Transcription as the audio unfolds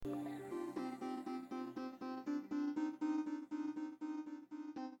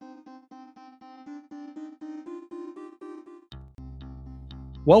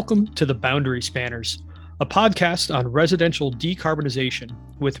Welcome to the Boundary Spanners, a podcast on residential decarbonization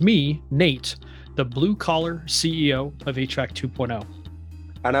with me, Nate, the blue collar CEO of HVAC 2.0.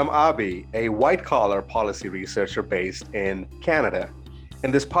 And I'm Abi, a white collar policy researcher based in Canada. In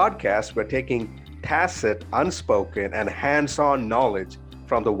this podcast, we're taking tacit, unspoken, and hands on knowledge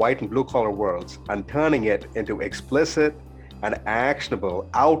from the white and blue collar worlds and turning it into explicit and actionable,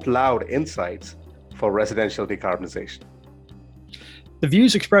 out loud insights for residential decarbonization. The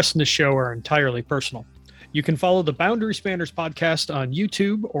views expressed in this show are entirely personal. You can follow the Boundary Spanners podcast on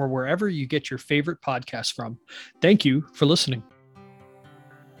YouTube or wherever you get your favorite podcasts from. Thank you for listening.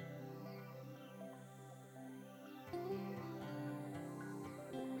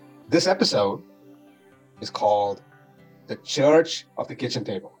 This episode is called The Church of the Kitchen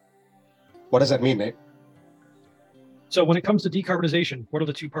Table. What does that mean, Nate? So when it comes to decarbonization, what are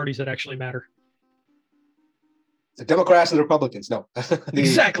the two parties that actually matter? The Democrats and the Republicans. No.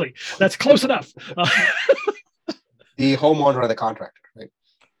 Exactly. That's close enough. The homeowner and the contractor, right?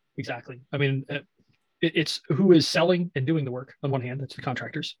 Exactly. I mean, it's who is selling and doing the work on one hand, that's the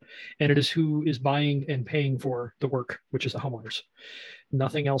contractors, and it is who is buying and paying for the work, which is the homeowners.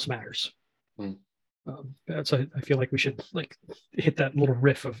 Nothing else matters. I feel like we should hit that little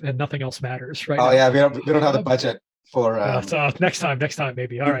riff of "and nothing else matters," right? Oh now. Yeah, we don't have the budget for next time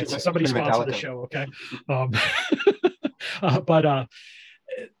maybe. All right, so somebody sponsor the show, okay?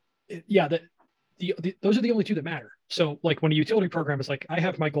 Those are the only two that matter. So like when a utility program is like, I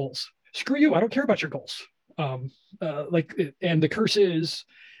have my goals. Screw you, I don't care about your goals. And the curse is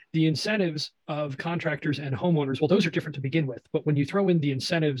the incentives of contractors and homeowners. Well, those are different to begin with. But when you throw in the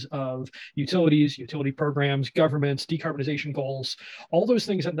incentives of utilities, utility programs, governments, decarbonization goals, all those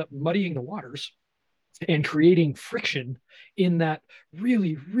things end up muddying the waters and creating friction in that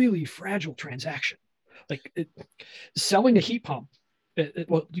really, really fragile transaction. Selling a heat pump,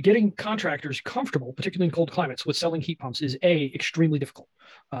 getting contractors comfortable, particularly in cold climates, with selling heat pumps is extremely difficult.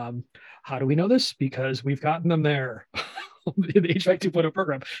 How do we know this? Because we've gotten them there in the HVAC 2.0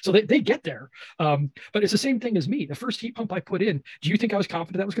 program. So they get there. But it's the same thing as me. The first heat pump I put in, do you think I was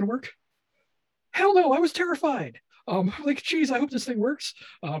confident that was going to work? Hell no, I was terrified. Geez, I hope this thing works.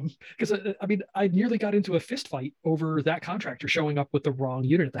 Because I nearly got into a fist fight over that contractor showing up with the wrong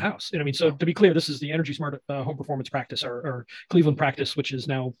unit at the house. And so to be clear, this is the Energy Smart Home Performance practice or Cleveland practice, which is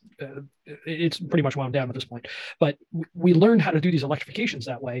now, it's pretty much wound down at this point. But we learned how to do these electrifications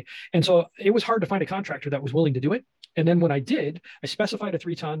that way. And so it was hard to find a contractor that was willing to do it. And then when I did, I specified a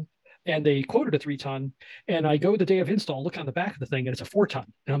 3-ton. And they quoted a 3-ton. And I go the day of install, look on the back of the thing, and it's a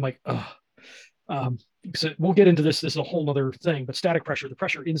 4-ton. And I'm like, so we'll get into this. This is a whole other thing, but static pressure, the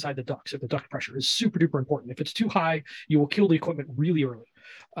pressure inside the ducts, the duct pressure is super duper important. If it's too high, you will kill the equipment really early.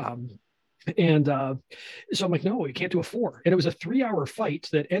 So I'm like, no, you can't do a 4. And it was a 3-hour fight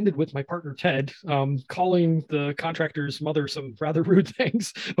that ended with my partner, Ted, calling the contractor's mother some rather rude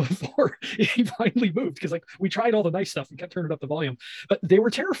things before he finally moved. Because we tried all the nice stuff and kept turning up the volume, but they were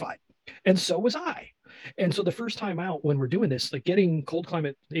terrified. And so was I. And so the first time out when we're doing this, getting cold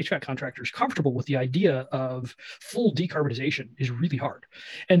climate HVAC contractors comfortable with the idea of full decarbonization is really hard.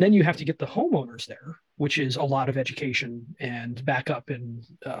 And then you have to get the homeowners there, which is a lot of education and backup, and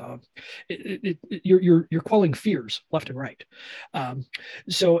you're quelling fears left and right.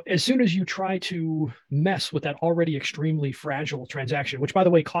 So as soon as you try to mess with that already extremely fragile transaction, which by the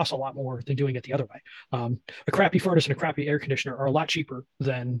way costs a lot more than doing it the other way, a crappy furnace and a crappy air conditioner are a lot cheaper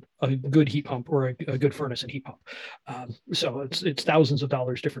than a good heat pump or a good furnace and heat pump. So it's thousands of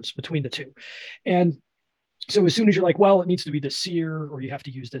dollars difference between the two. And so as soon as you're like, well, it needs to be this SEER, or you have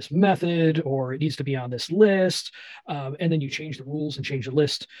to use this method, or it needs to be on this list, and then you change the rules and change the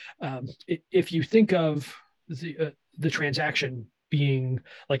list. If you think of the transaction being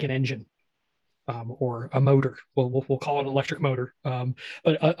like an engine or a motor, we'll call it an electric motor,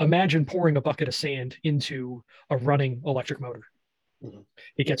 but imagine pouring a bucket of sand into a running electric motor.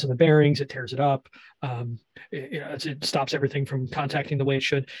 It gets in the bearings, it tears it up, it stops everything from contacting the way it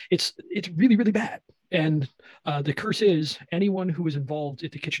should. It's really, really bad. And the curse is anyone who is involved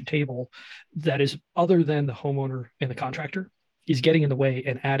at the kitchen table that is other than the homeowner and the contractor is getting in the way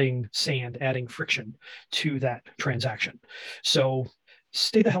and adding sand, adding friction to that transaction. So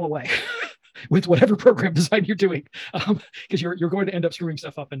stay the hell away with whatever program design you're doing, because you're going to end up screwing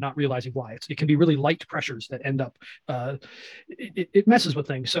stuff up and not realizing why. It can be really light pressures that end up, it messes with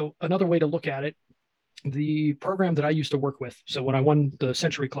things. So another way to look at it, the program that I used to work with. So when I won the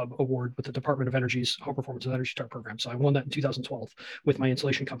Century Club Award with the Department of Energy's Home Performance and Energy Star program, so I won that in 2012 with my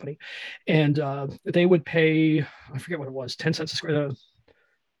insulation company, and they would pay, I forget what it was, 10 cents a square.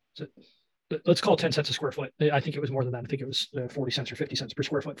 let's call it 10 cents a square foot. I think it was more than that. I think it was 40 cents or 50 cents per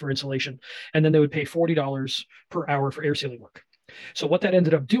square foot for insulation. And then they would pay $40 per hour for air sealing work. So what that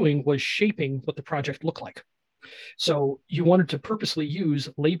ended up doing was shaping what the project looked like. So you wanted to purposely use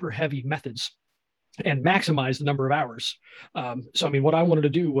labor heavy methods and maximize the number of hours. So, I mean, what I wanted to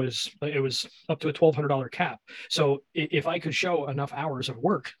do was it was up to a $1,200 cap. So if I could show enough hours of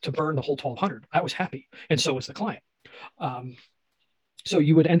work to burn the whole 1,200, I was happy. And so was the client. So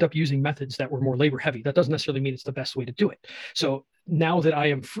you would end up using methods that were more labor heavy. That doesn't necessarily mean it's the best way to do it. So now that I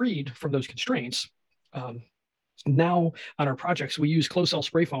am freed from those constraints, now on our projects, we use closed cell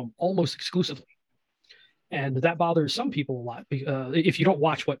spray foam almost exclusively. And that bothers some people a lot. If you don't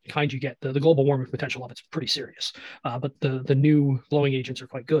watch what kind you get, the global warming potential of it's pretty serious. But the new blowing agents are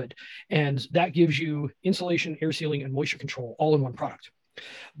quite good. And that gives you insulation, air sealing, and moisture control all in one product.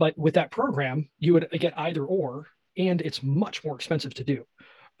 But with that program, you would get either or, and it's much more expensive to do.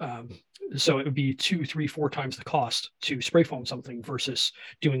 So it would be 2, 3, 4 times the cost to spray foam something versus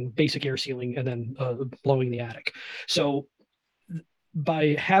doing basic air sealing and then blowing the attic. So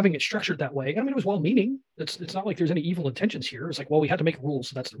by having it structured that way, I mean, it was well-meaning. It's not like there's any evil intentions here. It's like, well, we had to make a rule,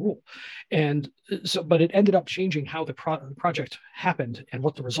 so that's the rule. And so, but it ended up changing how the project happened and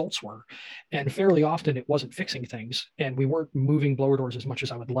what the results were. And fairly often it wasn't fixing things, and we weren't moving blower doors as much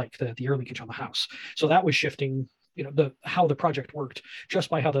as I would like, the air leakage on the house. So that was shifting, how the project worked just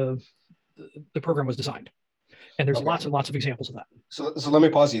by how the program was designed. And there's lots and lots of examples of that. So let me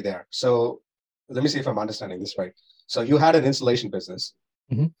pause you there. So let me see if I'm understanding this right. So you had an installation business,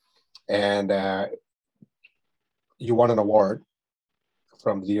 and you won an award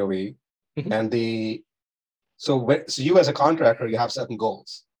from the DOE, and so you as a contractor, you have certain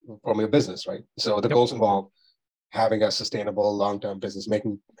goals from your business, right? So the goals involve having a sustainable long-term business,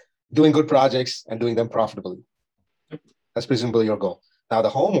 doing good projects and doing them profitably. That's presumably your goal. Now the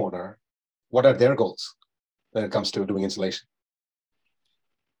homeowner, what are their goals when it comes to doing installation?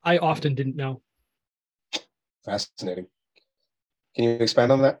 I often didn't know. Fascinating. Can you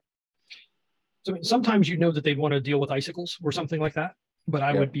expand on that? So sometimes that they'd want to deal with icicles or something like that, but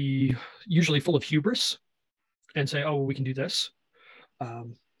I would be usually full of hubris and say, oh, well, we can do this.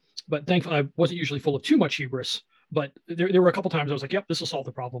 But thankfully, I wasn't usually full of too much hubris. But there were a couple times I was like, yep, this will solve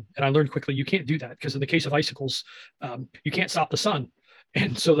the problem. And I learned quickly you can't do that because in the case of icicles, you can't stop the sun.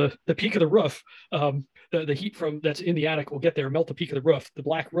 And so the peak of the roof, the heat that's in the attic will get there, melt the peak of the roof. The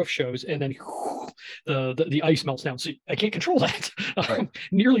black roof shows, and then the ice melts down. So I can't control that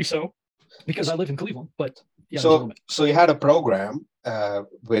nearly so because I live in Cleveland. But yeah, so you had a program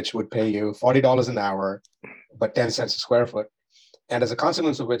which would pay you $40 an hour, but 10 cents a square foot, and as a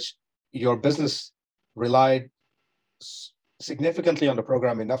consequence of which your business relied significantly on the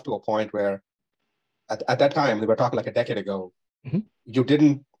program enough to a point where at that time, we were talking like a decade ago,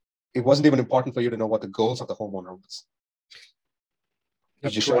 it wasn't even important for you to know what the goals of the homeowner was. You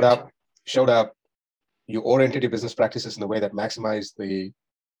just showed up, you oriented your business practices in a way that maximized the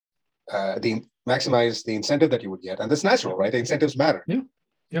incentive that you would get. And that's natural, right? The incentives matter.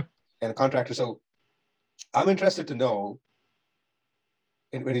 Yeah. And a contractor. So I'm interested to know,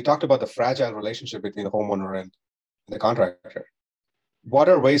 when you talked about the fragile relationship between the homeowner and the contractor, what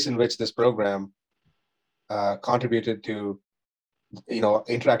are ways in which this program contributed to,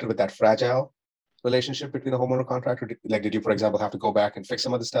 interacted with that fragile relationship between the homeowner and contractor? Like, did you, for example, have to go back and fix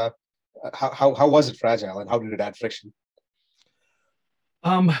some of the stuff? How was it fragile, and how did it add friction?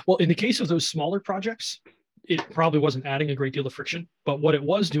 Well, in the case of those smaller projects, it probably wasn't adding a great deal of friction. But what it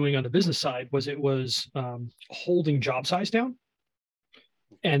was doing on the business side was it was holding job size down.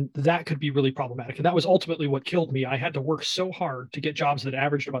 And that could be really problematic. And that was ultimately what killed me. I had to work so hard to get jobs that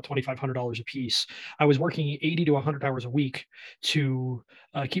averaged about $2,500 a piece. I was working 80 to 100 hours a week to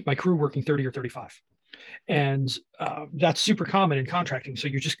keep my crew working 30 or 35. And that's super common in contracting. So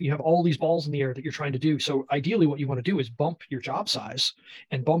you have all these balls in the air that you're trying to do. So ideally what you want to do is bump your job size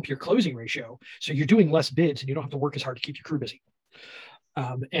and bump your closing ratio. So you're doing less bids and you don't have to work as hard to keep your crew busy.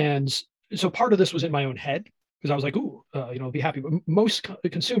 And so part of this was in my own head, because I was like, ooh, be happy. But most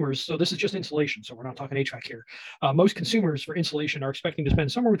consumers, so this is just insulation, so we're not talking HVAC here. Most consumers for insulation are expecting to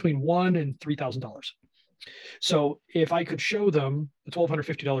spend somewhere between $1,000 and $3,000. So if I could show them a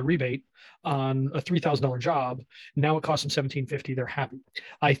 $1,250 rebate on a $3,000 job, now it costs them $1,750, they're happy.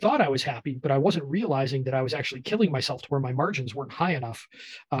 I thought I was happy, but I wasn't realizing that I was actually killing myself to where my margins weren't high enough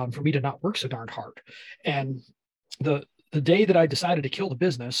for me to not work so darn hard. And the day that I decided to kill the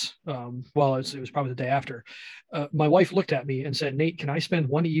business, it was probably the day after, my wife looked at me and said, Nate, can I spend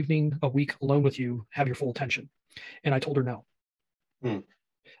one evening a week alone with you, have your full attention? And I told her no.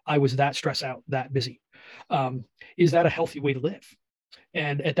 I was that stressed out, that busy. Is that a healthy way to live?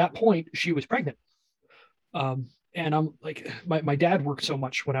 And at that point, she was pregnant. And I'm like, my dad worked so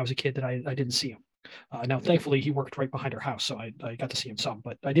much when I was a kid that I didn't see him. Now, thankfully, he worked right behind our house, so I got to see him some,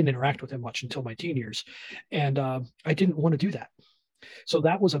 but I didn't interact with him much until my teen years. And I didn't want to do that. So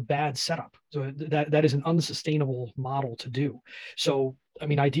that was a bad setup. So that is an unsustainable model to do. So, I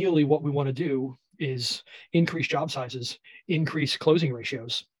mean, ideally, what we want to do is increase job sizes, increase closing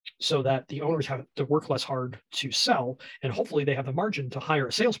ratios, so that the owners have to work less hard to sell, and hopefully they have the margin to hire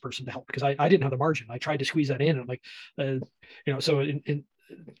a salesperson to help. Because I didn't have the margin. I tried to squeeze that in, and I'm like, so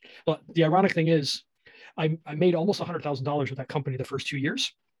but the ironic thing is, I made almost $100,000 with that company the first 2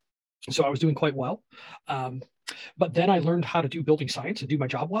 years. So I was doing quite well. But then I learned how to do building science and do my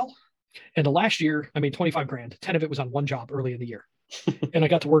job well. And the last year, I made 25 grand. 10 of it was on one job early in the year. And I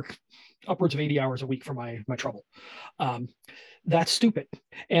got to work upwards of 80 hours a week for my trouble. That's stupid.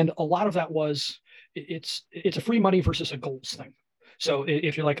 And a lot of that was, it's a free money versus a goals thing. So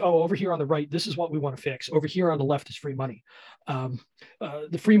if you're like, oh, over here on the right, this is what we want to fix. Over here on the left is free money.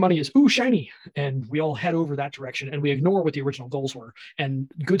 The free money is, ooh, shiny. And we all head over that direction and we ignore what the original goals were. And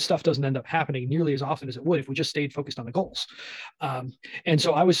good stuff doesn't end up happening nearly as often as it would if we just stayed focused on the goals. And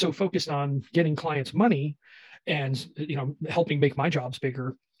so I was so focused on getting clients money and helping make my jobs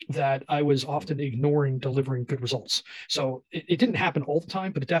bigger that I was often ignoring delivering good results. So it didn't happen all the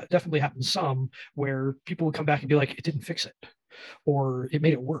time, but it definitely happened some where people would come back and be like, it didn't fix it, or it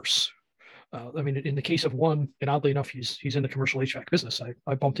made it worse. I mean, in the case of one, and oddly enough, he's in the commercial HVAC business.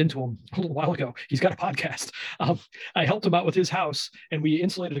 I bumped into him a little while ago. He's got a podcast. I helped him out with his house, and we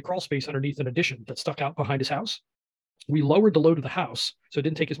insulated a crawl space underneath an addition that stuck out behind his house. We lowered the load of the house, so it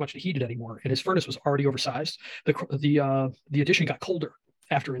didn't take as much to heat it anymore. And his furnace was already oversized. The addition got colder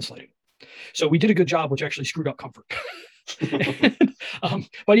after insulating. So we did a good job, which actually screwed up comfort.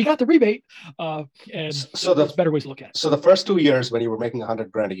 But he got the rebate, and so there's better ways to look at it. So the first 2 years when you were making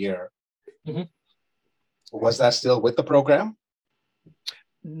 100 grand a year, was that still with the program?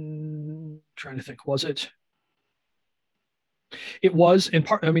 Trying to think, was it? It was, in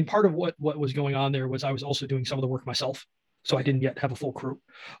part. I mean, part of what was going on there was I was also doing some of the work myself, so I didn't yet have a full crew.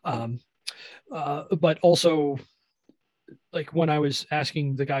 But also, like when I was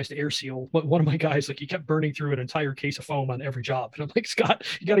asking the guys to air seal, one of my guys, like he kept burning through an entire case of foam on every job. And I'm like, Scott,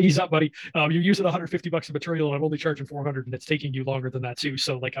 you got to ease up, buddy. You're using $150 of material and I'm only charging 400 and it's taking you longer than that too.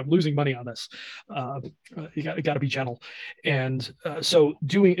 So like I'm losing money on this. You got to be gentle. And so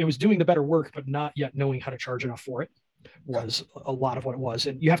it was doing the better work, but not yet knowing how to charge enough for it was a lot of what it was.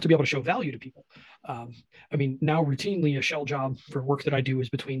 And you have to be able to show value to people. I mean, now routinely a shell job for work that I do is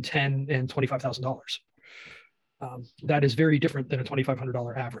between $10,000 and $25,000. That is very different than a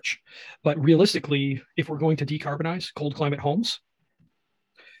 $2,500 average. But realistically, if we're going to decarbonize cold climate homes,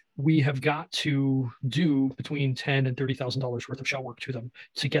 we have got to do between $10,000 and $30,000 worth of shell work to them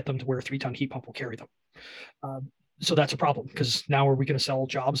to get them to where a 3-ton heat pump will carry them. So that's a problem, because now are we going to sell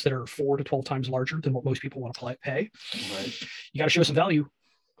jobs that are 4 to 12 times larger than what most people want to pay? Right. You got to show some value.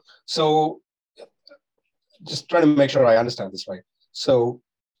 So just trying to make sure I understand this right. So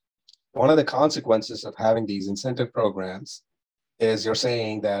one of the consequences of having these incentive programs is you're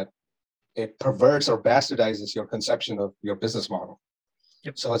saying that it perverts or bastardizes your conception of your business model.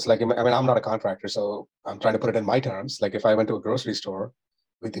 Yep. So it's like, I mean, I'm not a contractor, so I'm trying to put it in my terms. Like if I went to a grocery store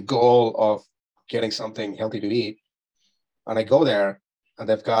with the goal of getting something healthy to eat, and I go there and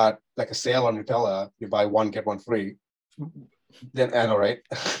they've got like a sale on Nutella, you buy one, get one free. Then I know, right?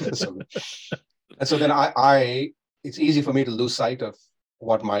 And so then it's easy for me to lose sight of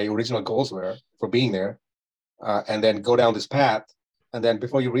what my original goals were for being there, and then go down this path. And then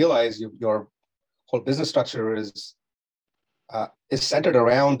before you realize your whole business structure is centered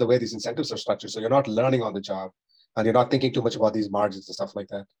around the way these incentives are structured. So you're not learning on the job and you're not thinking too much about these margins and stuff like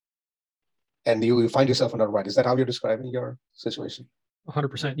that. And you find yourself in a rut. Is that how you're describing your situation?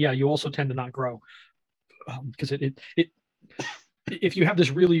 100%. Yeah. You also tend to not grow because if you have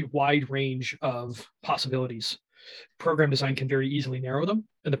this really wide range of possibilities, program design can very easily narrow them.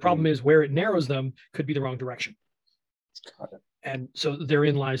 And the problem is where it narrows them could be the wrong direction. Got it. And so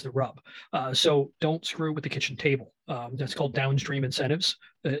therein lies the rub. So don't screw with the kitchen table. That's called downstream incentives.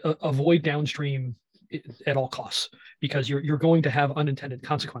 Avoid downstream at all costs, because you're going to have unintended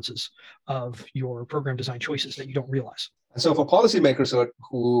consequences of your program design choices that you don't realize. And so for policymakers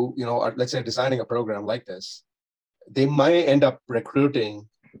who are, let's say, designing a program like this, they might end up recruiting.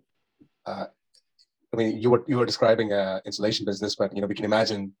 I mean, you were describing an insulation business, but we can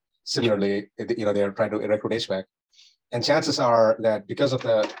imagine similarly, they're trying to recruit HVAC, and chances are that because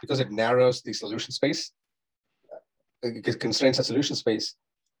it narrows the solution space, it constrains the solution space,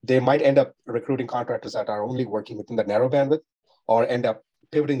 they might end up recruiting contractors that are only working within the narrow bandwidth, or end up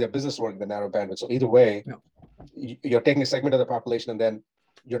pivoting their business toward the narrow bandwidth. So either way, you're taking a segment of the population and then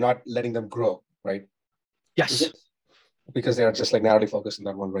you're not letting them grow, right? Yes. Because they're just like narrowly focused in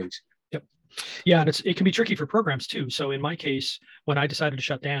that one range. Yep. Yeah, and it can be tricky for programs too. So in my case, when I decided to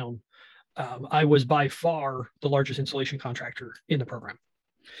shut down, I was by far the largest installation contractor in the program.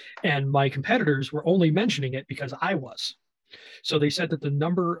 And my competitors were only mentioning it because I was. So they said that the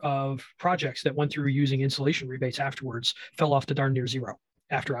number of projects that went through using installation rebates afterwards fell off to darn near zero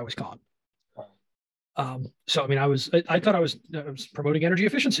after I was gone. So I mean, I thought I was promoting energy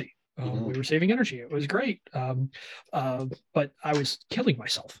efficiency. We were saving energy. It was great. But I was killing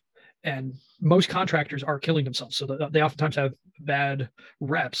myself. And most contractors are killing themselves. So they oftentimes have bad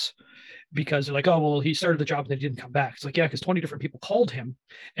reps because they're like, oh, well, he started the job and then he didn't come back. It's like, yeah, because 20 different people called him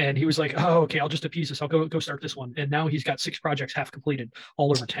and he was like, oh, okay, I'll just appease this. I'll go start this one. And now he's got 6 projects half completed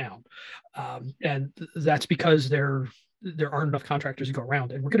all over town. And that's because there aren't enough contractors to go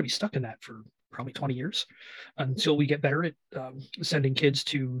around. And we're going to be stuck in that for probably 20 years until we get better at sending kids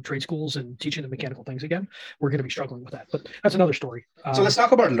to trade schools and teaching them mechanical things again. We're going to be struggling with that, but that's another story. So let's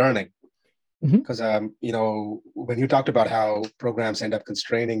talk about learning. Because, when you talked about how programs end up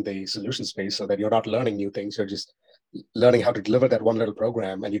constraining the solution space so that you're not learning new things, you're just learning how to deliver that one little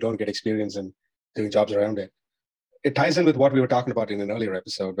program and you don't get experience in doing jobs around it. It ties in with what we were talking about in an earlier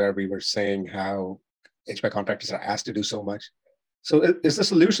episode where we were saying how HVAC contractors are asked to do so much. So is the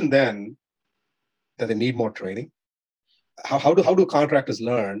solution then that they need more training? How do contractors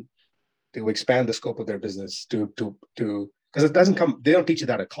learn to expand the scope of their business to because it doesn't come, they don't teach you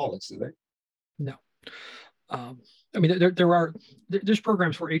that at college, do they? No. I mean, there's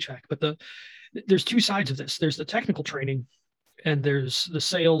programs for HVAC, but there's 2 sides of this. There's the technical training and there's the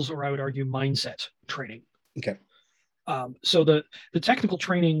sales, or I would argue mindset training. Okay. So the technical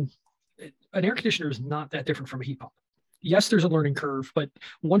training, an air conditioner is not that different from a heat pump. Yes, there's a learning curve, but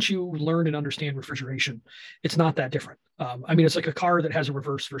once you learn and understand refrigeration, it's not that different. I mean, it's like a car that has a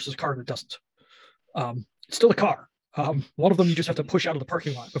reverse versus a car that doesn't. It's still a car. One of them you just have to push out of the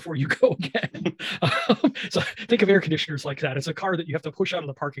parking lot before you go again. So think of air conditioners like that. It's a car that you have to push out of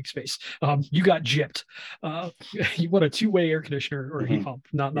the parking space. You got gypped. You want a 2-way air conditioner or a heat pump,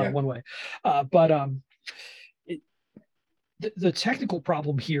 not one way. But the technical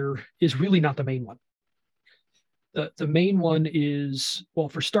problem here is really not the main one. The main one is, well,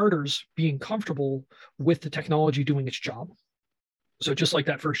 for starters, being comfortable with the technology doing its job. So just like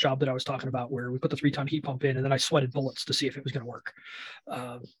that first job that I was talking about, where we put the 3-ton heat pump in and then I sweated bullets to see if it was going to work.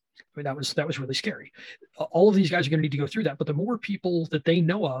 I mean, that was really scary. All of these guys are going to need to go through that. But the more people that they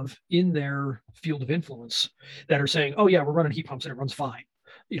know of in their field of influence that are saying, oh, yeah, we're running heat pumps and it runs fine.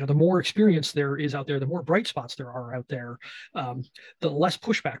 The more experience there is out there, the more bright spots there are out there, the less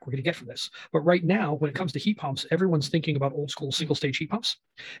pushback we're going to get from this. But right now, when it comes to heat pumps, everyone's thinking about old school single stage heat pumps,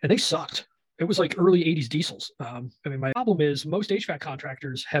 and they sucked. It was like early 80s diesels. I mean, my problem is most HVAC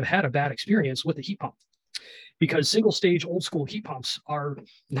contractors have had a bad experience with the heat pump because single stage old school heat pumps are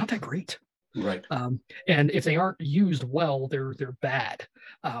not that great. Right. And if they aren't used well, they're bad.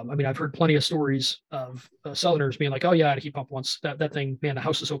 I mean, I've heard plenty of stories of Southerners being like, oh yeah, I had a heat pump once. That thing, man, the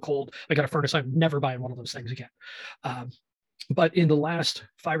house is so cold. I got a furnace. I'm never buying one of those things again. But in the last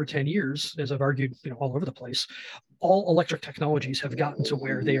 5 or 10 years, as I've argued, all over the place, all electric technologies have gotten to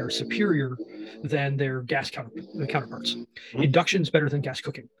where they are superior than their gas counterparts. Induction's better than gas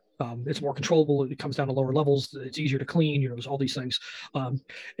cooking. It's more controllable. It comes down to lower levels. It's easier to clean. There's all these things.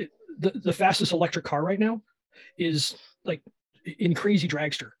 The fastest electric car right now is like in crazy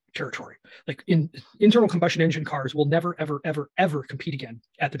dragster territory. Like in internal combustion engine cars will never, ever, ever, ever compete again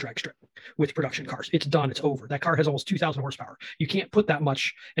at the drag strip with production cars. It's done. It's over. That car has almost 2,000 horsepower. You can't put that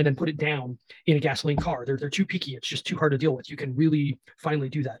much and then put it down in a gasoline car. They're too peaky. It's just too hard to deal with. You can really finally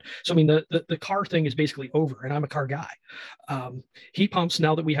do that. So I mean, the car thing is basically over, and I'm a car guy. Heat pumps,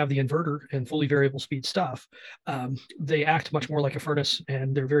 now that we have the inverter and fully variable speed stuff, they act much more like a furnace,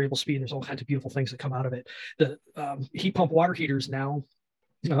 and they're variable speed. There's all kinds of beautiful things that come out of it. The heat pump water heaters now,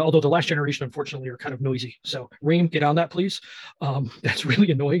 although the last generation, unfortunately, are kind of noisy. So Reem, get on that, please. That's really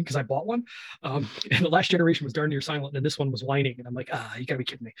annoying because I bought one. And the last generation was darn near silent, and this one was whining. And I'm like, you gotta be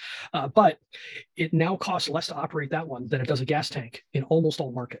kidding me. But it now costs less to operate that one than it does a gas tank in almost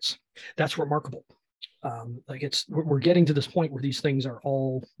all markets. That's remarkable. We're getting to this point where these things are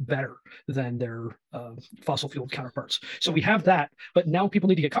all better than their fossil fuel counterparts. So we have that, but now people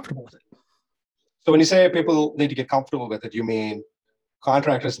need to get comfortable with it. So when you say people need to get comfortable with it, you mean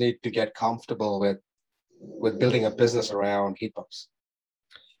contractors need to get comfortable with building a business around heat pumps?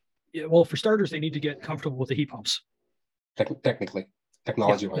 Yeah, well, for starters, they need to get comfortable with the heat pumps. Technically,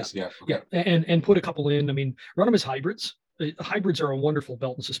 technology-wise, yeah. And put a couple in. I mean, run them as hybrids. hybrids are a wonderful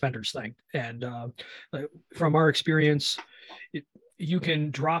belt and suspenders thing. And from our experience, you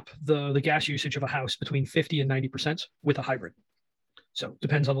can drop the gas usage of a house between 50 and 90% with a hybrid. So it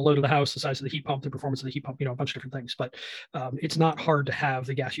depends on the load of the house, the size of the heat pump, the performance of the heat pump, a bunch of different things. But it's not hard to have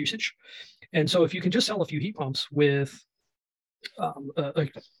the gas usage. And so if you can just sell a few heat pumps with a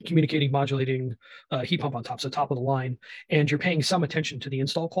communicating, modulating heat pump on top, so top of the line, and you're paying some attention to the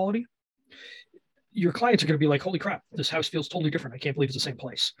install quality, your clients are going to be like, holy crap, this house feels totally different. I can't believe it's the same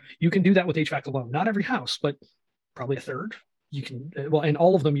place. You can do that with HVAC alone. Not every house, but probably a third. You can, well, and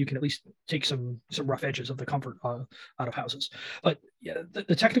all of them, you can at least take some rough edges of the comfort out of houses. But yeah,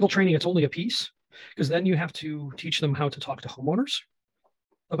 the technical training, it's only a piece, because then you have to teach them how to talk to homeowners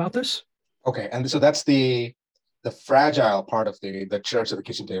about this. Okay, and so that's the fragile part of the church of the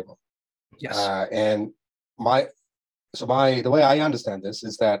kitchen table. Yes. And the way I understand this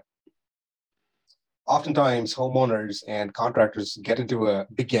is that oftentimes homeowners and contractors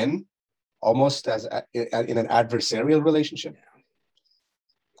begin almost as in an adversarial relationship.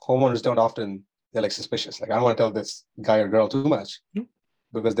 Homeowners don't often, they're like suspicious. Like, I don't want to tell this guy or girl too much,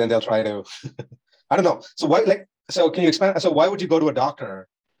 because then they'll try to, I don't know. So can you expand? So why would you go to a doctor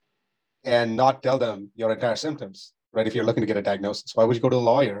and not tell them your entire symptoms, right? If you're looking to get a diagnosis, why would you go to a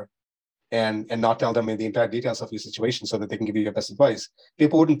lawyer and not tell them the entire details of your situation so that they can give you your best advice?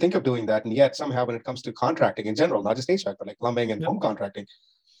 People wouldn't think of doing that. And yet somehow when it comes to contracting in general, not just HVAC, but like plumbing and home contracting,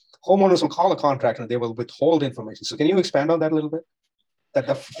 homeowners will call a contractor and they will withhold information. So can you expand on that a little bit? That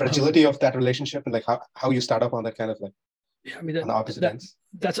the fragility of that relationship and like how you start up on that kind of like, on the opposite ends?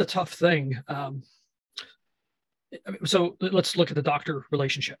 That's a tough thing. So let's look at the doctor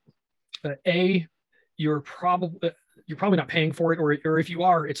relationship. You're probably not paying for it, or if you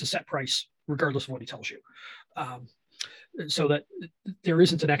are, it's a set price regardless of what he tells you. So that there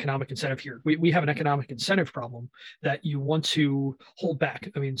isn't an economic incentive here. We have an economic incentive problem that you want to hold back.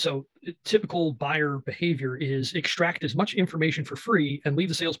 I mean, so typical buyer behavior is extract as much information for free and leave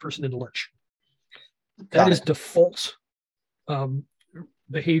the salesperson in the lurch. That is default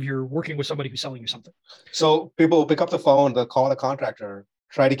behavior working with somebody who's selling you something. So people will pick up the phone, they'll call the contractor,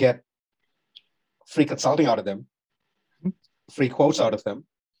 try to get free consulting out of them, free quotes out of them,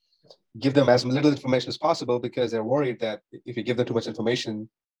 give them as little information as possible because they're worried that if you give them too much information,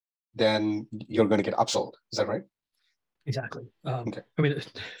 then you're going to get upsold. Is that right? Exactly. Okay. I mean,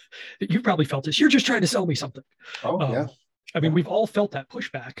 you've probably felt this. You're just trying to sell me something. Oh, yeah. I mean, we've all felt that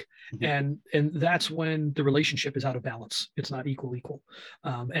pushback, and that's when the relationship is out of balance. It's not equal,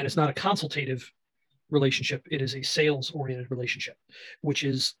 and it's not a consultative relationship. It is a sales-oriented relationship, which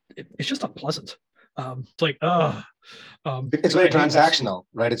is it's just unpleasant. It's like, it's very transactional,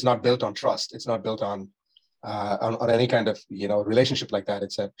 right? It's not built on trust. It's not built on any kind of relationship like that.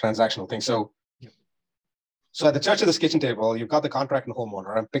 It's a transactional thing. So at the church of this kitchen table, you've got the contract and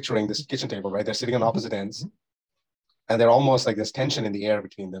homeowner. I'm picturing this kitchen table, right? They're sitting on opposite ends, and they're almost like there's tension in the air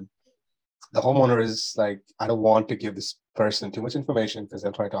between them. The homeowner is like, I don't want to give this person too much information because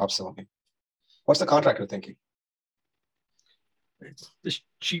they'll try to upsell me. What's the contractor thinking? This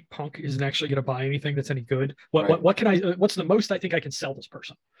cheap punk isn't actually going to buy anything that's any good. What's the most I think I can sell this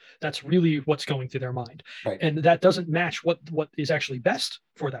person? That's really what's going through their mind. Right. And that doesn't match what is actually best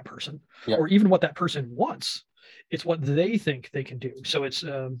for that person, or even what that person wants. It's what they think they can do. So it's,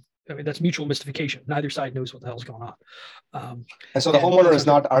 that's mutual mystification. Neither side knows what the hell's going on. And so the homeowner is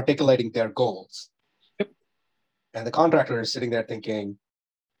not articulating their goals. Yep. And the contractor is sitting there thinking,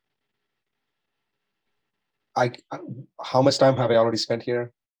 how much time have I already spent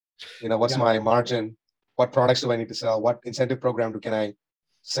here? What's my margin? What products do I need to sell? What incentive program can I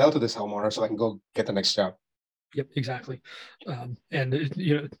sell to this homeowner so I can go get the next job? Yep, exactly.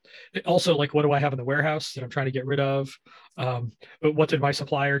 And also, like, what do I have in the warehouse that I'm trying to get rid of? But what did my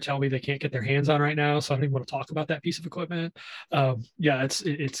supplier tell me they can't get their hands on right now? So I don't even want to talk about that piece of equipment.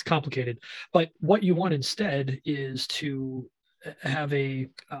 It's complicated. But what you want instead is to have a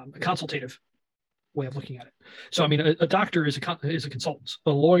consultative way of looking at it. So, I mean, a doctor is a consultant.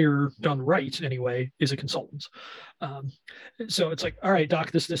 A lawyer done right, anyway, is a consultant. So it's like, all right, doc,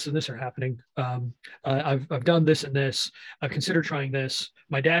 this, and this are happening. I've done this and this. I've considered trying this.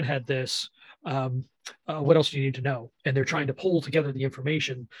 My dad had this. What else do you need to know? And they're trying to pull together the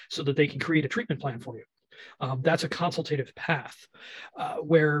information so that they can create a treatment plan for you. That's a consultative path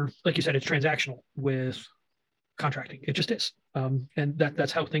where, like you said, it's transactional with contracting. It just is. And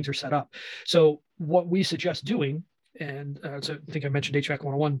that's how things are set up. So what we suggest doing, and so I think I mentioned HVAC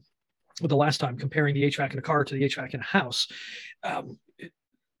 101 the last time, comparing the HVAC in a car to the HVAC in a house.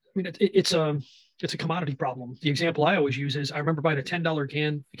 It's it's a commodity problem. The example I always use is I remember buying a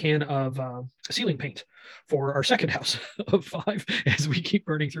 $10 can of ceiling paint for our second house of 5 as we keep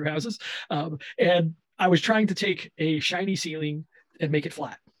burning through houses. And I was trying to take a shiny ceiling and make it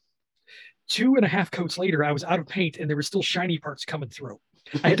flat. 2.5 coats later, I was out of paint and there were still shiny parts coming through.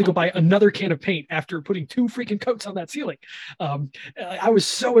 I had to go buy another can of paint after putting 2 freaking coats on that ceiling. I was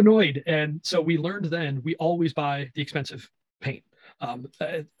so annoyed. And so we learned then we always buy the expensive paint.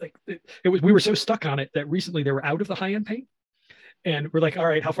 We were so stuck on it that recently they were out of the high end paint. And we're like, all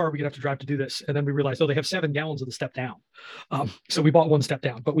right, how far are we gonna have to drive to do this? And then we realized, oh, they have 7 gallons of the step down. So we bought 1 step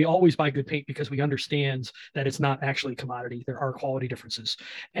down, but we always buy good paint because we understand that it's not actually a commodity. There are quality differences.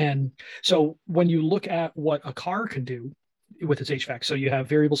 And so when you look at what a car can do with its HVAC, so you have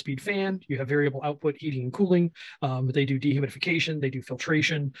variable speed fan, you have variable output heating and cooling. They do dehumidification, they do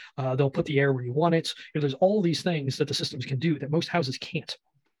filtration. They'll put the air where you want it. There's all these things that the systems can do that most houses can't.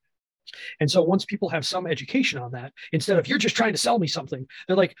 And so once people have some education on that, instead of you're just trying to sell me something,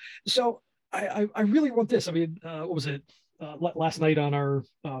 they're like, so I really want this. I mean, what was it? Last night on our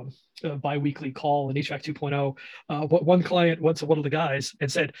bi-weekly call in HVAC 2.0, one client went to one of the guys and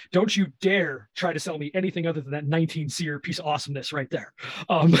said, don't you dare try to sell me anything other than that 19 SEER piece of awesomeness right there.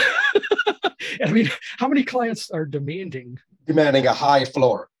 And I mean, how many clients are demanding a high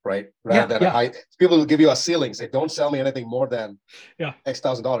floor, right? Rather than a high, people will give you a ceiling, say, don't sell me anything more than X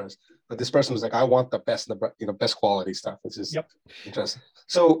 $1,000. But this person was like, I want the best, best quality stuff, which is interesting.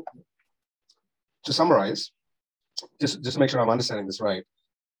 So to summarize, just to make sure I'm understanding this right,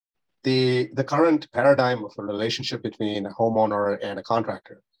 the current paradigm of a relationship between a homeowner and a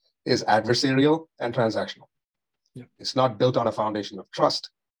contractor is adversarial and transactional. It's not built on a foundation of trust.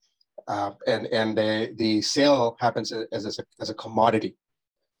 And the sale happens as a commodity.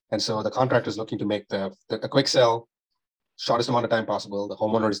 And so the contractor is looking to make a quick sell, shortest amount of time possible. The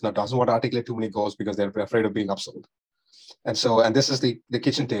homeowner doesn't want to articulate too many goals because they're afraid of being upsold. And this is the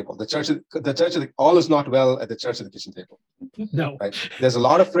kitchen table. The church of all is not well at the church of the kitchen table. No. Right? There's a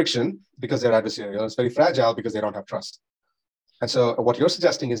lot of friction because they're adversarial. It's very fragile because they don't have trust. And so what you're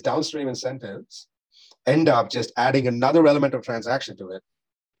suggesting is downstream incentives end up just adding another element of transaction to it,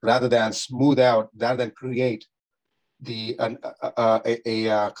 rather than create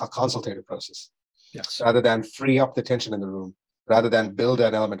a consultative process. Yes. Rather than free up the tension in the room, rather than build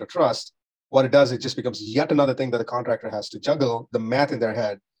an element of trust, what it does, it just becomes yet another thing that the contractor has to juggle the math in their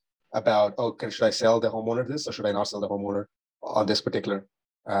head about, should I sell the homeowner this or should I not sell the homeowner on this particular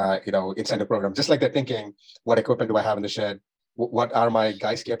incentive program? Just like they're thinking, what equipment do I have in the shed? What are my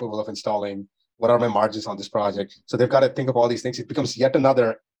guys capable of installing? What are my margins on this project? So they've got to think of all these things. It becomes yet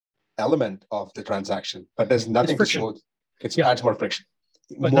another element of the transaction, but there's nothing to smooth. It adds more friction.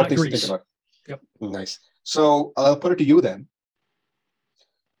 But more not things grease. to think about. Yep. Nice. So I'll put it to you then.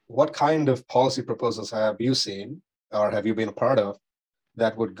 What kind of policy proposals have you seen or have you been a part of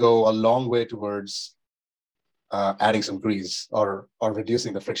that would go a long way towards adding some grease or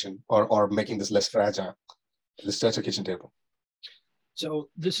reducing the friction or making this less fragile, this church or kitchen table? So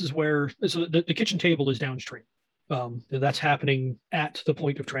this is where the kitchen table is downstream. That's happening at the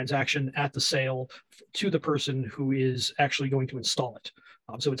point of transaction, at the sale, to the person who is actually going to install it.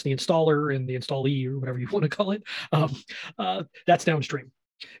 So it's the installer and the installee, or whatever you want to call it. That's downstream.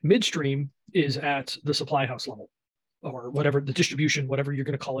 Midstream is at the supply house level, or whatever the distribution, whatever you're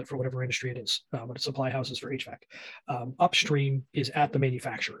going to call it for whatever industry it is, but it's supply houses for HVAC. Upstream is at the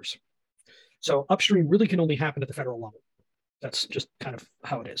manufacturers. So upstream really can only happen at the federal level. That's just kind of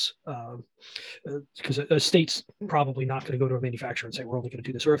how it is. Because a state's probably not going to go to a manufacturer and say, we're only going to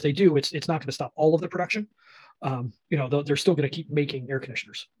do this. Or if they do, it's not going to stop all of the production. They're still going to keep making air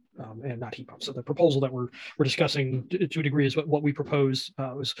conditioners and not heat pumps. So the proposal that we're discussing to a degree is what we propose.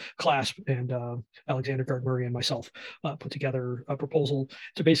 Was CLASP and Alexander Gard-Murray and myself put together a proposal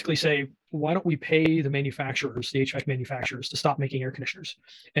to basically say, why don't we pay the manufacturers, the HVAC manufacturers, to stop making air conditioners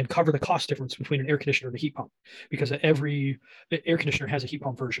and cover the cost difference between an air conditioner and a heat pump? Because every air conditioner has a heat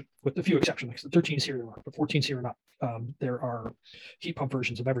pump version, with a few exceptions, like the 13 SEER or the 14 SEER and up. There are heat pump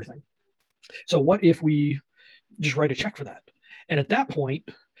versions of everything. So what if we just write a check for that? And at that point,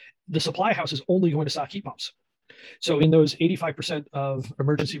 the supply house is only going to stock heat pumps. So in those 85% of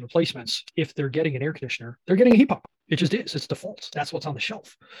emergency replacements, if they're getting an air conditioner, they're getting a heat pump. It just is. It's default. That's what's on the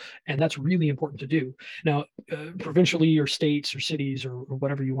shelf. And that's really important to do. Now, provincially or states or cities or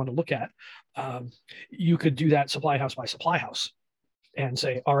whatever you want to look at, you could do that supply house by supply house and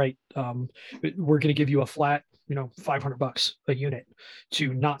say, all right, we're going to give you a flat, $500 a unit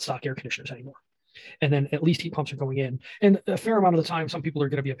to not stock air conditioners anymore. And then at least heat pumps are going in. And a fair amount of the time, some people are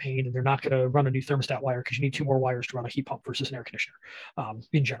going to be a pain and they're not going to run a new thermostat wire because you need two more wires to run a heat pump versus an air conditioner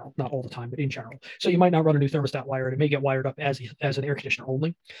in general, not all the time, but in general. So you might not run a new thermostat wire and it may get wired up as an air conditioner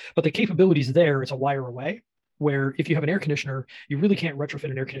only. But the capabilities there, it's a wire away. Where if you have an air conditioner, you really can't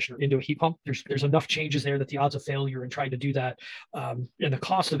retrofit an air conditioner into a heat pump. There's enough changes there that the odds of failure in trying to do that and the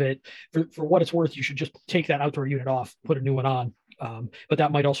cost of it, for what it's worth, you should just take that outdoor unit off, put a new one on. But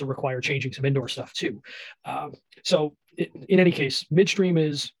that might also require changing some indoor stuff too. So in any case, midstream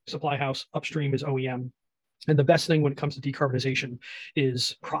is supply house, upstream is OEM. And the best thing when it comes to decarbonization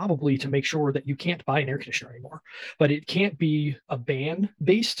is probably to make sure that you can't buy an air conditioner anymore. But it can't be a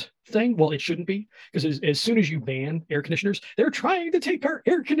ban-based thing. Well, it shouldn't be, because as soon as you ban air conditioners, they're trying to take our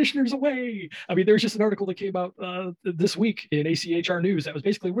air conditioners away. I mean, there's just an article that came out this week in ACHR News that was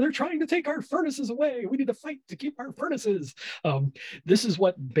basically where they're trying to take our furnaces away. We need to fight to keep our furnaces. This is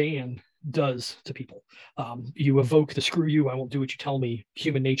what ban does to people. You evoke the screw you, I won't do what you tell me,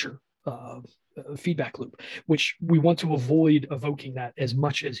 human nature feedback loop, which we want to avoid evoking that as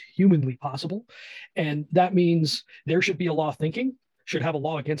much as humanly possible. And that means there should be a law thinking, should have a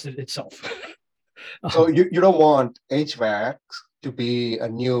law against it itself. So you don't want HVAC to be a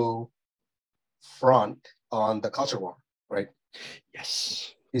new front on the culture war, right?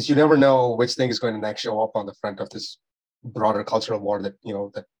 Yes. Because you never know which thing is going to next show up on the front of this broader cultural war that,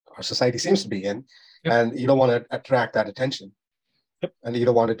 that our society seems to be in. Yep. And you don't want to attract that attention. Yep. And you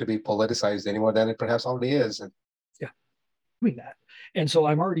don't want it to be politicized any more than it perhaps already is. And doing that. And so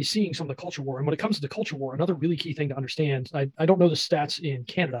I'm already seeing some of the culture war. And when it comes to the culture war, another really key thing to understand, I don't know the stats in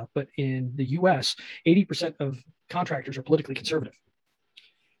Canada, but in the US, 80% of contractors are politically conservative.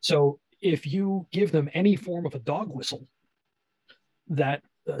 So if you give them any form of a dog whistle that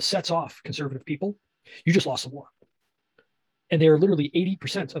sets off conservative people, you just lost the war. And they are literally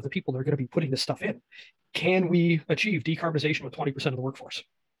 80% of the people that are going to be putting this stuff in. Can we achieve decarbonization with 20% of the workforce?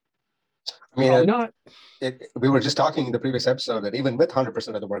 I mean, probably not. We were just talking in the previous episode that even with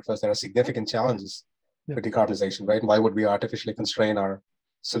 100% of the workforce, there are significant challenges for decarbonization, right? Why would we artificially constrain our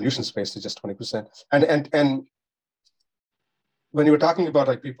solution space to just 20%? And when you were talking about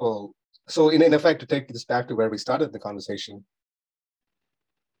like people, so in effect, to take this back to where we started the conversation,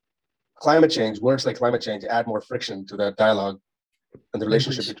 climate change, words like climate change add more friction to that dialogue and the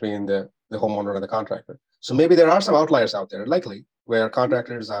relationship between the homeowner and the contractor. So maybe there are some outliers out there, likely, where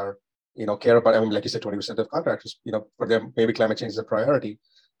contractors are, care about, I mean, like you said, 20% of contractors, for them, maybe climate change is a priority,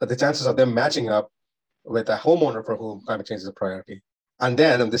 but the chances of them matching up with a homeowner for whom climate change is a priority. And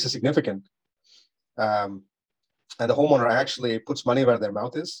then, and this is significant, and the homeowner actually puts money where their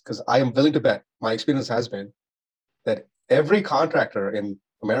mouth is, because I am willing to bet, my experience has been that every contractor in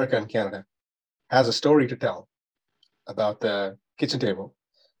America and Canada has a story to tell about the kitchen table,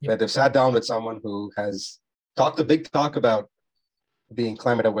 that they've sat down with someone who has talked the big talk about being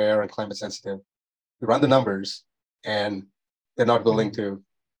climate aware and climate sensitive. We run the numbers and they're not willing to.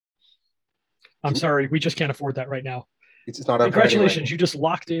 I'm sorry, we just can't afford that right now. It's not. Congratulations, you just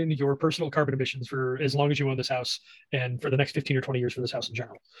locked in your personal carbon emissions for as long as you own this house and for the next 15 or 20 years for this house in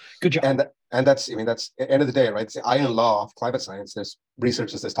general. Good job. And that's, at the end of the day, right? It's the iron law of climate science. There's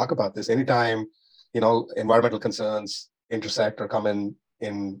researchers that talk about this. Anytime, environmental concerns intersect or come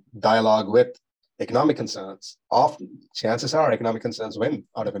in dialogue with economic concerns, often chances are economic concerns win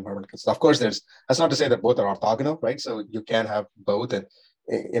out of environmental concerns. Of course, that's not to say that both are orthogonal, right? So you can have both, and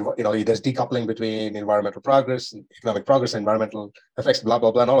there's decoupling between environmental progress and economic progress and environmental effects, blah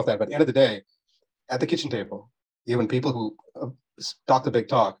blah blah, and all of that. But at the end of the day, at the kitchen table, even people who talk the big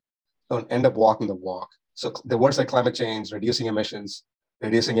talk don't end up walking the walk. So the words like climate change, reducing emissions,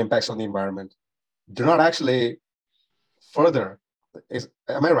 reducing impacts on the environment, do not actually further.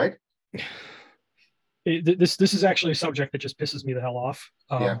 Am I right? This is actually a subject that just pisses me the hell off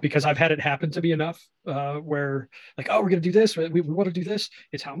because I've had it happen to me enough where like, oh, we're going to do this. We want to do this.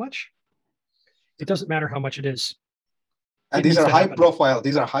 It's how much? It doesn't matter how much it is. And these are high profile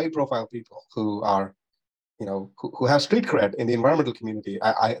people who are, who have street cred in the environmental community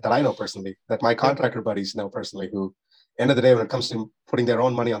that I know personally, that my contractor buddies know personally, who end of the day, when it comes to putting their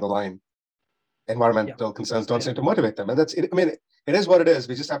own money on the line, environmental concerns don't seem to motivate them. And that's it. I mean, it is what it is.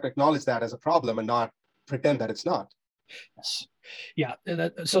 We just have to acknowledge that as a problem and not pretend that it's not. Yes. Yeah.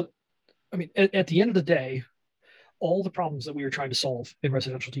 So, I mean, at the end of the day, all the problems that we are trying to solve in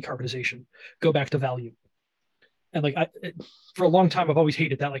residential decarbonization go back to value. And like, for a long time, I've always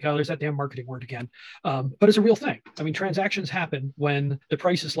hated that. Like, oh, there's that damn marketing word again. But it's a real thing. I mean, transactions happen when the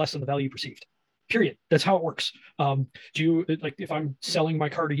price is less than the value perceived. Period. That's how it works. If I'm selling my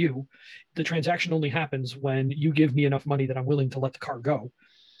car to you, the transaction only happens when you give me enough money that I'm willing to let the car go.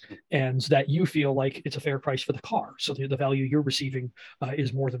 and that you feel like it's a fair price for the car. So the value you're receiving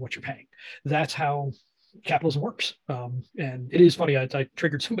is more than what you're paying. That's how capitalism works. And it is funny. I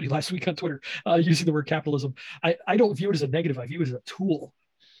triggered somebody last week on Twitter using the word capitalism. I don't view it as a negative. I view it as a tool.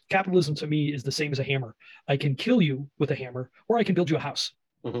 Capitalism to me is the same as a hammer. I can kill you with a hammer, or I can build you a house.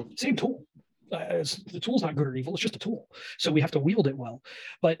 Same tool. The tool's not good or evil. It's just a tool. So we have to wield it well.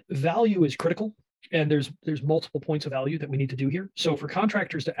 But value is critical. And there's multiple points of value that we need to do here. So for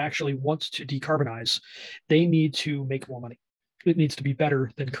contractors to actually want to decarbonize, they need to make more money. It needs to be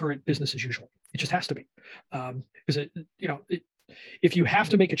better than current business as usual. It just has to be. Because if you have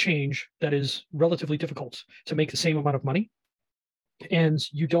to make a change that is relatively difficult to make the same amount of money, and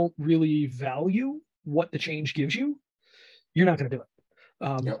you don't really value what the change gives you, you're not going to do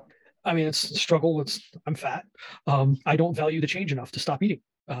it. Yep. I mean, it's a struggle. I'm fat. I don't value the change enough to stop eating.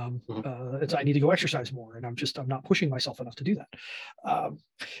 I need to go exercise more, and I'm not pushing myself enough to do that.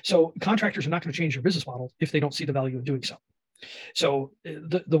 So contractors are not going to change their business model if they don't see the value in doing so. So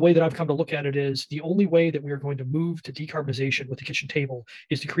the way that I've come to look at it is the only way that we are going to move to decarbonization with the kitchen table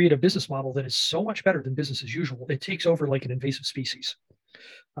is to create a business model that is so much better than business as usual. It takes over like an invasive species.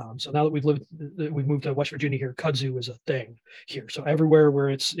 So now that we've moved to West Virginia here, kudzu is a thing here. So everywhere where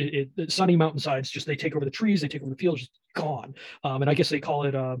it's sunny mountainsides, just they take over the trees, they take over the fields, just gone. And I guess they call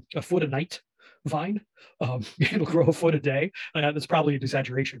it a foot a night vine. It'll grow a foot a day. That's probably an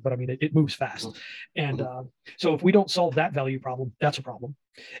exaggeration, but I mean, it moves fast. And so if we don't solve that value problem, that's a problem.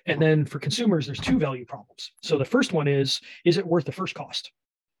 And then for consumers, there's two value problems. So the first one is it worth the first cost?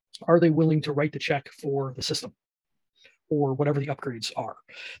 Are they willing to write the check for the system or whatever the upgrades are?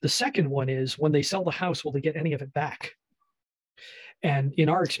 The second one is when they sell the house, will they get any of it back? And in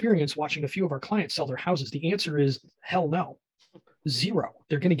our experience, watching a few of our clients sell their houses, the answer is hell no. Zero.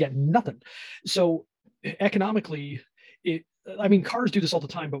 They're going to get nothing. So economically, cars do this all the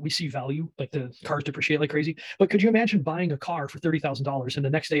time, but we see value, like the cars depreciate like crazy. But could you imagine buying a car for $30,000 and the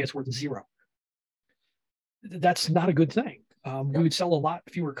next day it's worth zero? That's not a good thing. We would sell a lot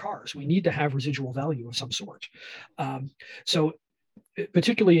fewer cars. We need to have residual value of some sort. So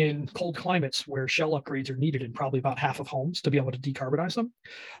particularly in cold climates where shell upgrades are needed in probably about half of homes to be able to decarbonize them,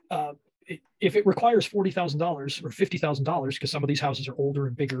 if it requires $40,000 or $50,000, because some of these houses are older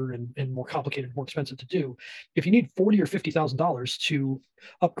and bigger and more complicated, more expensive to do, if you need $40,000 or $50,000 to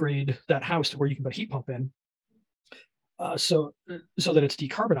upgrade that house to where you can put a heat pump in, so that it's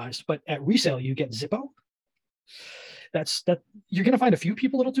decarbonized, but at resale you get Zippo. That you're going to find a few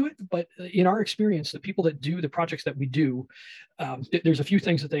people that'll do it, but in our experience, the people that do the projects that we do, there's a few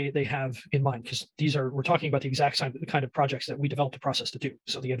things that they have in mind, because we're talking about the exact kind of projects that we developed a process to do.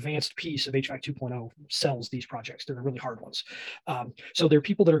 So the advanced piece of HVAC 2.0 sells these projects. They're the really hard ones. So they're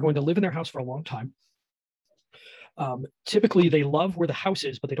people that are going to live in their house for a long time. Typically, they love where the house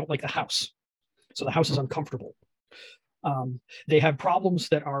is, but they don't like the house. So the house is uncomfortable. They have problems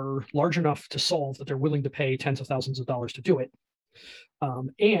that are large enough to solve that they're willing to pay tens of thousands of dollars to do it.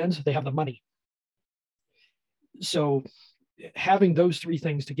 And they have the money. So having those three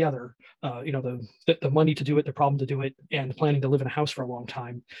things together, the money to do it, the problem to do it, and planning to live in a house for a long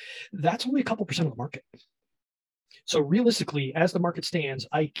time, that's only a couple % of the market. So realistically, as the market stands,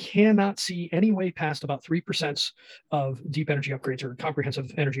 I cannot see any way past about 3% of deep energy upgrades or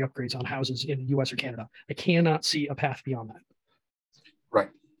comprehensive energy upgrades on houses in the US or Canada. I cannot see a path beyond that. Right.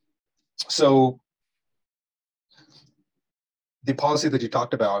 So the policy that you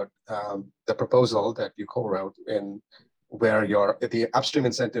talked about, the proposal that you co-wrote, in where the upstream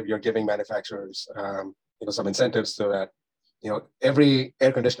incentive, you're giving manufacturers some incentives so that every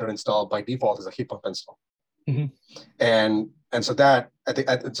air conditioner installed by default is a heat pump install. Mm-hmm. And so that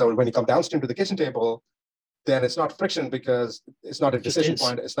so when you come downstream to the kitchen table, then it's not friction because it's not a decision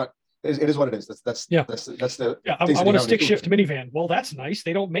point. It's not. It is what it is. That's the. Yeah, I want a stick shift minivan. Well, that's nice.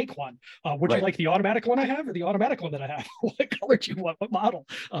 They don't make one. Would you like the automatic one I have or the automatic one that I have? What color do you want? What model?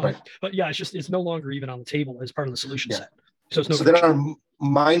 But yeah, it's no longer even on the table as part of the solution set. So there are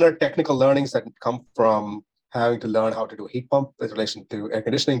minor technical learnings that come from having to learn how to do heat pump in relation to air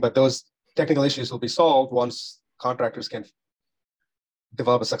conditioning, but those technical issues will be solved once contractors can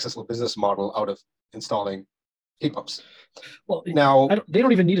develop a successful business model out of installing heat pumps. Well, now they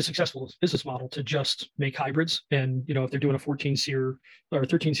don't even need a successful business model to just make hybrids. And if they're doing a 14 SEER or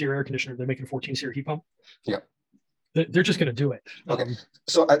 13 SEER air conditioner, they're making a 14 SEER heat pump. Yeah, they're just going to do it. Okay.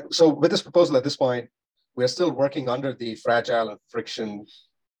 So with this proposal at this point, we're still working under the fragile and friction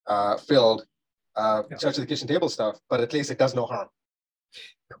filled church of the kitchen table stuff, but at least it does no harm.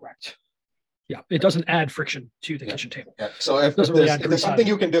 Correct. Yeah, it doesn't add friction to the kitchen table. Yeah. So if there's something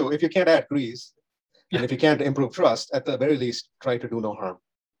you can do, if you can't add grease, and if you can't improve trust, at the very least, try to do no harm.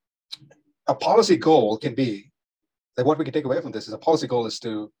 A policy goal can be that what we can take away from this is a policy goal is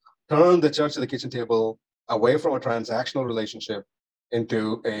to turn the church at the kitchen table away from a transactional relationship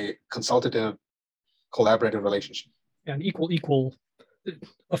into a consultative, collaborative relationship. And equal,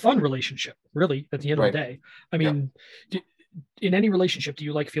 a fun relationship, really, at the end of the day. I mean, in any relationship, do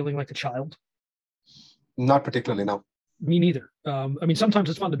you like feeling like a child? Not particularly, no. Me neither. I mean, sometimes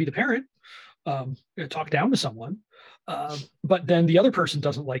it's fun to be the parent, talk down to someone, but then the other person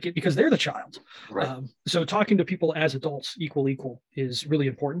doesn't like it because they're the child. Right. So talking to people as adults, equal, is really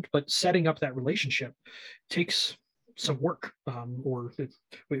important. But setting up that relationship takes some work, or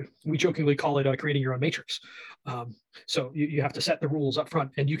we jokingly call it creating your own matrix. So you have to set the rules up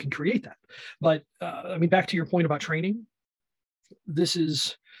front, and you can create that. But I mean, back to your point about training, this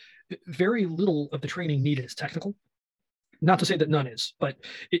is very little of the training needed is technical. Not to say that none is, but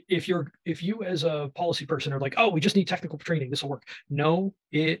if you as a policy person are like, oh, we just need technical training, this will work. No,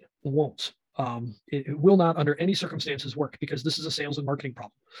 it won't. It will not under any circumstances work, because this is a sales and marketing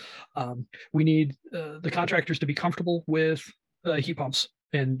problem. We need the contractors to be comfortable with heat pumps,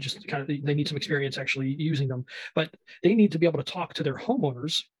 and just kind of, they need some experience actually using them, but they need to be able to talk to their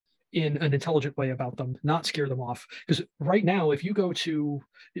homeowners in an intelligent way about them, not scare them off. Because right now, if you go to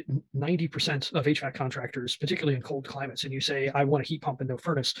 90% of HVAC contractors, particularly in cold climates, and you say, I want a heat pump and no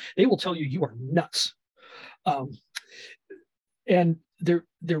furnace, they will tell you you are nuts. And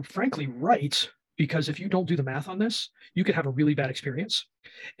they're frankly right, because if you don't do the math on this, you could have a really bad experience.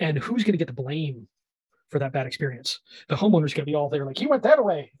 And who's going to get the blame for that bad experience? The homeowner's going to be all there like, he went that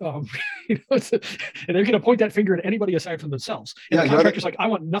way. And they're going to point that finger at anybody aside from themselves. And the contractor's like, I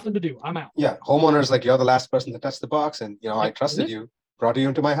want nothing to do. I'm out. Yeah. Homeowner's like, you're the last person to touch the box. And, I trusted you, brought you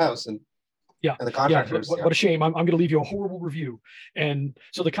into my house. And yeah. And the contractors. What a shame. I'm going to leave you a horrible review. And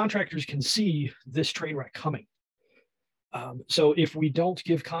so the contractors can see this train wreck coming. So if we don't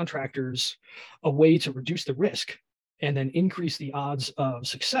give contractors a way to reduce the risk and then increase the odds of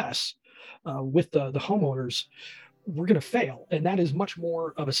success with the homeowners, we're going to fail. And that is much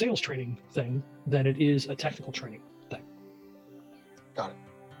more of a sales training thing than it is a technical training thing. Got it.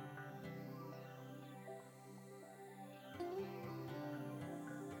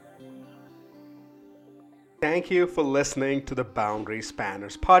 Thank you for listening to the Boundary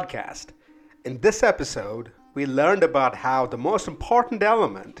Spanners podcast. In this episode, we learned about how the most important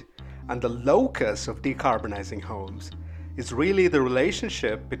element and the locus of decarbonizing homes is really the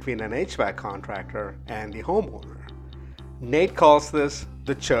relationship between an HVAC contractor and the homeowner. Nate calls this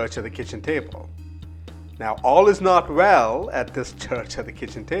the church at the kitchen table. Now, all is not well at this church at the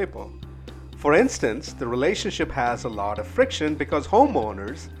kitchen table. For instance, the relationship has a lot of friction because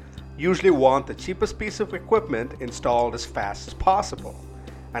homeowners usually want the cheapest piece of equipment installed as fast as possible.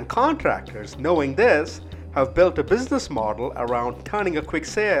 And contractors, knowing this, have built a business model around turning a quick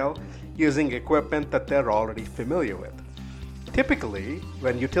sale using equipment that they're already familiar with. Typically,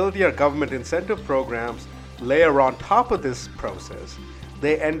 when utility or government incentive programs layer on top of this process,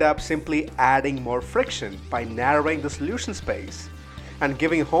 they end up simply adding more friction by narrowing the solution space and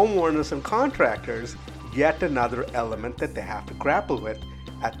giving homeowners and contractors yet another element that they have to grapple with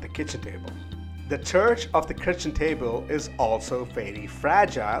at the kitchen table. The church of the kitchen table is also very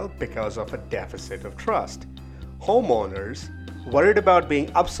fragile because of a deficit of trust. Homeowners, worried about being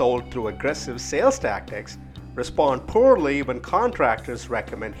upsold through aggressive sales tactics, respond poorly when contractors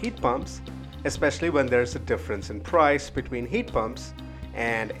recommend heat pumps, especially when there's a difference in price between heat pumps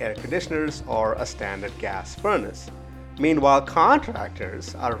and air conditioners or a standard gas furnace. Meanwhile,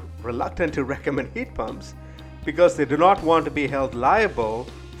 contractors are reluctant to recommend heat pumps because they do not want to be held liable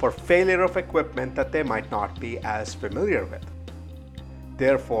for failure of equipment that they might not be as familiar with.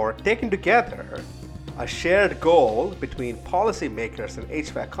 Therefore, taken together, a shared goal between policymakers and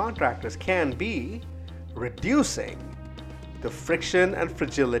HVAC contractors can be reducing the friction and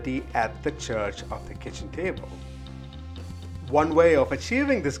fragility at the church of the kitchen table. One way of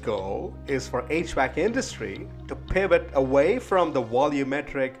achieving this goal is for HVAC industry to pivot away from the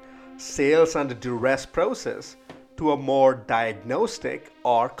volumetric sales under duress process to a more diagnostic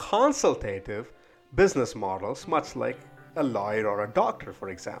or consultative business models, much like a lawyer or a doctor, for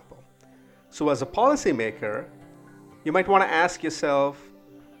example. So as a policymaker, you might want to ask yourself,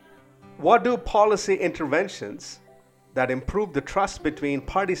 what do policy interventions that improve the trust between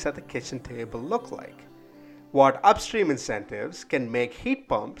parties at the kitchen table look like? What upstream incentives can make heat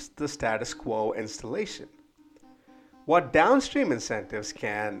pumps the status quo installation? What downstream incentives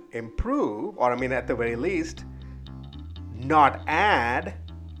can improve, or at the very least, not add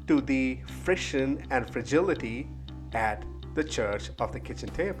to the friction and fragility at the church of the kitchen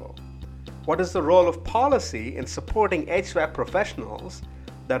table? What is the role of policy in supporting HVAC professionals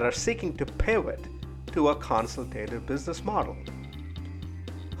that are seeking to pivot to a consultative business model?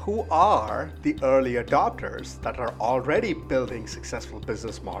 Who are the early adopters that are already building successful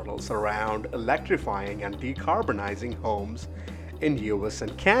business models around electrifying and decarbonizing homes in US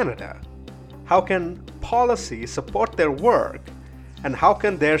and Canada? How can policy support their work, and how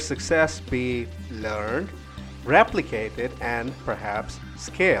can their success be learned, replicated, and perhaps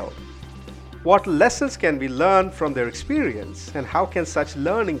scaled? What lessons can we learn from their experience, and how can such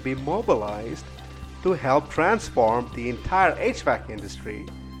learning be mobilized to help transform the entire HVAC industry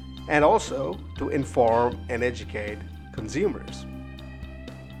and also to inform and educate consumers?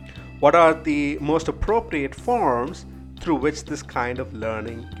 What are the most appropriate forms through which this kind of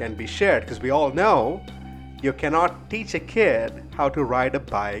learning can be shared? Because we all know you cannot teach a kid how to ride a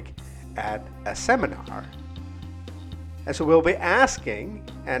bike at a seminar. And so we'll be asking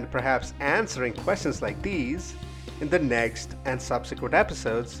and perhaps answering questions like these in the next and subsequent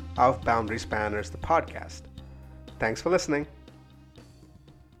episodes of Boundary Spanners, the podcast. Thanks for listening.